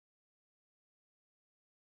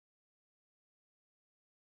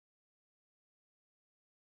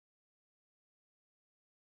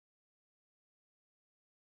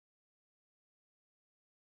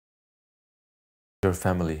Your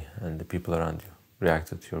family and the people around you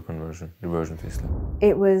reacted to your reversion to Islam?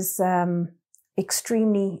 It was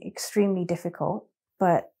extremely difficult,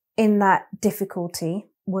 but in that difficulty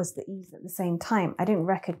was the ease at the same time. I didn't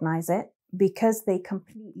recognize it because they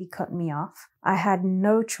completely cut me off. I had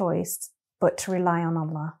no choice but to rely on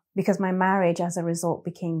Allah, because my marriage as a result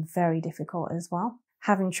became very difficult as well.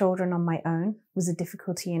 Having children on my own was a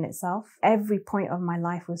difficulty in itself. Every point of my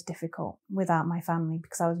life was difficult without my family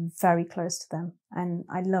because I was very close to them and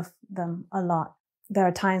I love them a lot. There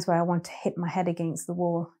are times where I want to hit my head against the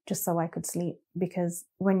wall just so I could sleep, because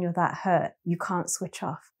when you're that hurt, you can't switch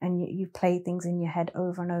off and you play things in your head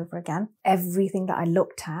over and over again. Everything that I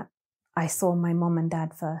looked at, I saw my mom and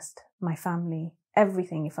dad first, my family,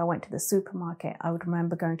 everything. If I went to the supermarket, I would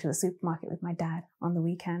remember going to the supermarket with my dad on the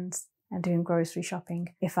weekends and doing grocery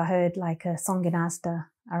shopping. If I heard like a song in Asda,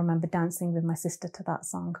 I remember dancing with my sister to that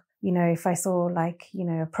song. You know, if I saw like, you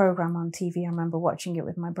know, a program on TV, I remember watching it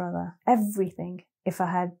with my brother. Everything. If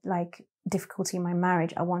I had like difficulty in my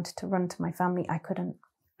marriage, I wanted to run to my family. I couldn't.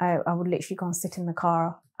 I would literally go and sit in the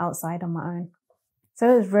car outside on my own.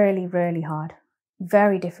 So it was really, really hard.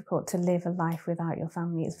 Very difficult to live a life without your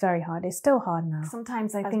family. It's very hard. It's still hard now.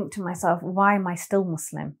 Sometimes I think to myself, why am I still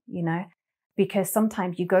Muslim? You know? Because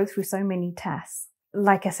sometimes you go through so many tests.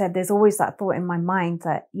 Like I said, there's always that thought in my mind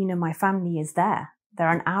that, you know, my family is there.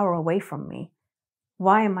 They're an hour away from me.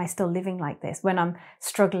 Why am I still living like this? When I'm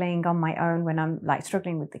struggling on my own, when I'm like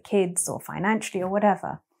struggling with the kids or financially or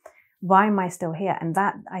whatever, why am I still here? And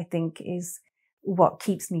that, I think, is what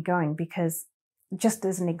keeps me going. Because just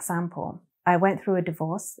as an example, I went through a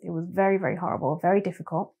divorce. It was very, very horrible, very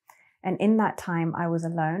difficult. And in that time, I was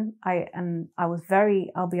alone.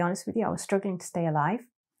 I'll be honest with you, I was struggling to stay alive.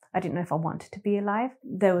 I didn't know if I wanted to be alive.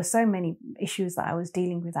 There were so many issues that I was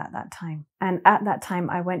dealing with at that time. And at that time,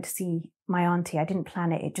 I went to see my auntie. I didn't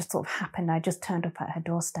plan it. It just sort of happened. I just turned up at her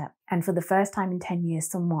doorstep. And for the first time in 10 years,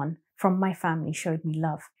 someone from my family showed me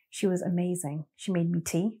love. She was amazing. She made me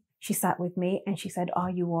tea. She sat with me and she said, "Are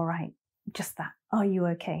you all right?" Just that. "Are you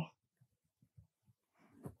okay?"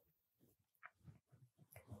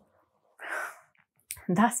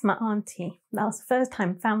 That's my auntie. That was the first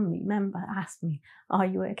time family member asked me, "Are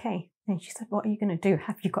you okay?" And she said, "What are you going to do?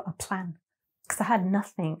 Have you got a plan?" Because I had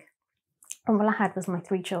nothing. And all I had was my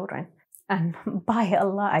 3 children. And by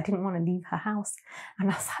Allah, I didn't want to leave her house. And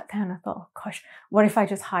I sat there and I thought, oh gosh, what if I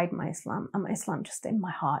just hide my Islam? And my Islam just in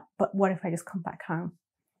my heart. But what if I just come back home?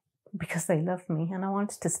 Because they love me and I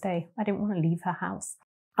wanted to stay. I didn't want to leave her house.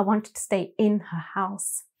 I wanted to stay in her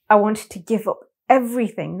house. I wanted to give up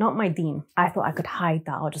everything, not my deen. I thought I could hide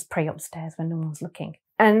that. I'll just pray upstairs when no one's looking.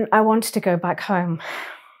 And I wanted to go back home.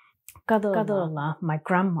 Qadar, my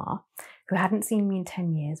grandma, who hadn't seen me in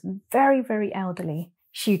 10 years, very, very elderly,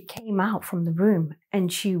 she came out from the room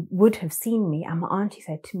and she would have seen me. And my auntie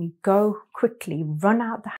said to me, "Go quickly, run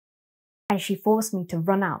out the house." And she forced me to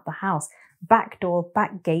run out the house. Back door,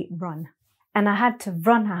 back gate, run. And I had to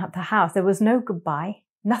run out the house. There was no goodbye,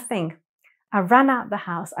 nothing. I ran out the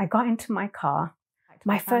house. I got into my car.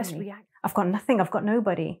 My first reaction, I've got nothing. I've got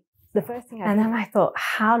nobody. The first thing and then I thought,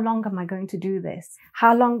 how long am I going to do this?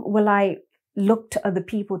 How long will I look to other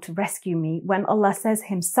people to rescue me when Allah says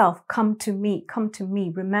himself, come to me,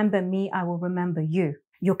 remember me, I will remember you.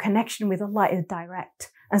 Your connection with Allah is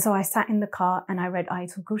direct. And so I sat in the car and I read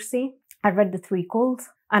Ayatul Kursi. I read the 3 quls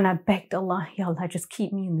and I begged Allah, Ya Allah, just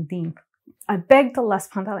keep me in the deen. I begged Allah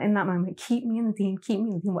subhanahu wa ta'ala in that moment, keep me in the deen, keep me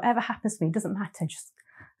in the deen. Whatever happens to me, doesn't matter. Just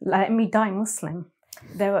let me die Muslim.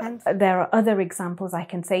 There are other examples I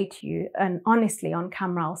can say to you, and honestly, on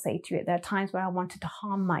camera, I'll say to you, there are times where I wanted to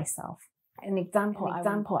harm myself. An example,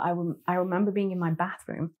 I remember being in my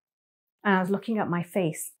bathroom and I was looking at my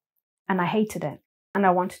face and I hated it and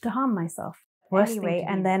I wanted to harm myself. Anyway,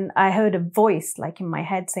 and then I heard a voice like in my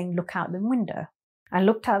head saying, "Look out the window." I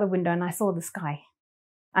looked out the window and I saw the sky.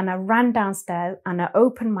 And I ran downstairs and I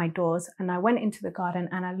opened my doors and I went into the garden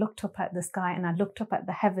and I looked up at the sky and I looked up at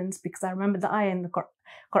the heavens, because I remember the ayah in the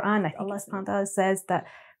Quran, I think Allah subhanahu wa ta'ala says that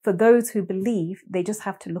for those who believe, they just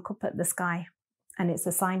have to look up at the sky and it's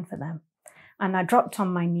a sign for them. And I dropped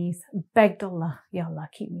on my knees, begged Allah, Ya Allah,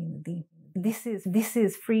 keep me in the deen. This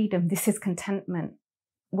is freedom. This is contentment,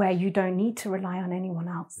 where you don't need to rely on anyone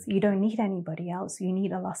else. You don't need anybody else. You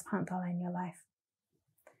need Allah subhanahu wa ta'ala in your life.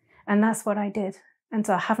 And that's what I did. And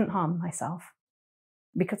so I haven't harmed myself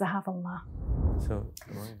because I have Allah.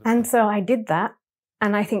 So I did that.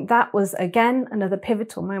 And I think that was, again, another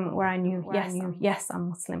pivotal moment where I knew, yes, I'm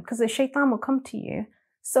Muslim. Because the shaitan will come to you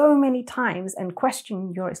so many times and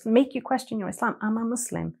make you question your Islam. Am I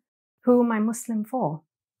Muslim? Who am I Muslim for?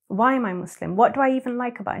 Why am I Muslim? What do I even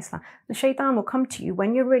like about Islam? The shaitan will come to you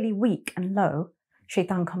when you're really weak and low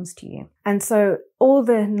shaitan comes to you. And so all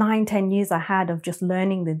the 9-10 years I had of just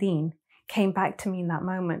learning the deen came back to me in that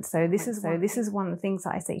moment. So this is one of the things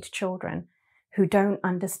that I say to children who don't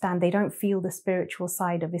understand, they don't feel the spiritual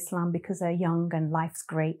side of Islam because they're young and life's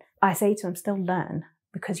great. I say to them, still learn,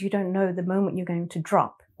 because you don't know the moment you're going to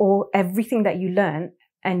drop, or everything that you learn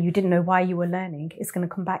and you didn't know why you were learning, it's going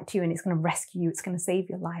to come back to you and it's going to rescue you. It's going to save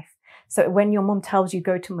your life. So when your mom tells you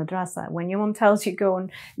go to madrasa, when your mom tells you go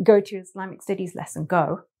to your Islamic studies lesson,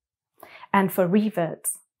 go. And for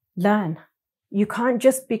reverts, learn. You can't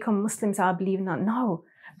just become Muslims, I believe in that. No,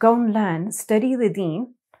 go and learn, study the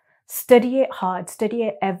deen, study it hard, study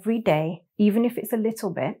it every day, even if it's a little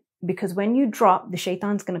bit, because when you drop, the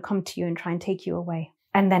shaitan's going to come to you and try and take you away.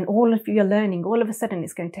 And then all of your learning, all of a sudden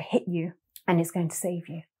it's going to hit you and it's going to save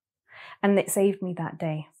you. And it saved me that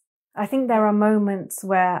day. I think there are moments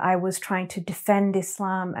where I was trying to defend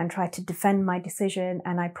Islam and try to defend my decision,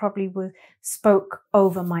 and I probably spoke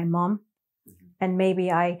over my mom, and maybe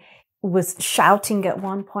I was shouting at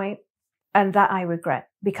one point, and that I regret,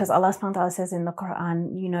 because Allah subhanahu wa ta'ala says in the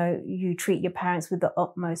Quran, you know, you treat your parents with the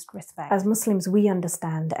utmost respect. As Muslims, we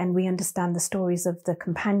understand, and we understand the stories of the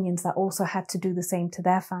companions that also had to do the same to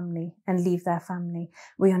their family and leave their family.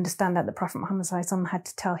 We understand that the Prophet Muhammad had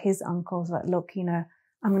to tell his uncles that, look, you know,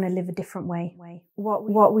 I'm going to live a different way.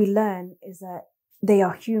 What we learn is that they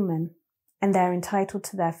are human and they're entitled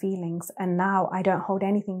to their feelings. And now I don't hold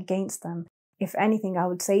anything against them. If anything, I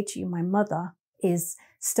would say to you, my mother is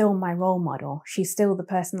still my role model. She's still the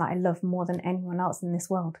person that I love more than anyone else in this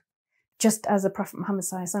world. Just as the Prophet Muhammad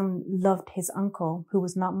loved his uncle who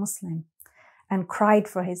was not Muslim and cried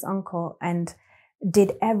for his uncle and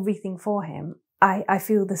did everything for him, I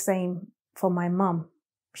feel the same for my mum.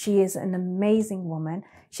 She is an amazing woman.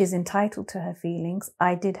 She's entitled to her feelings.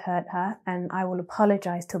 I did hurt her, and I will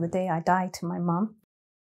apologize till the day I die to my mum.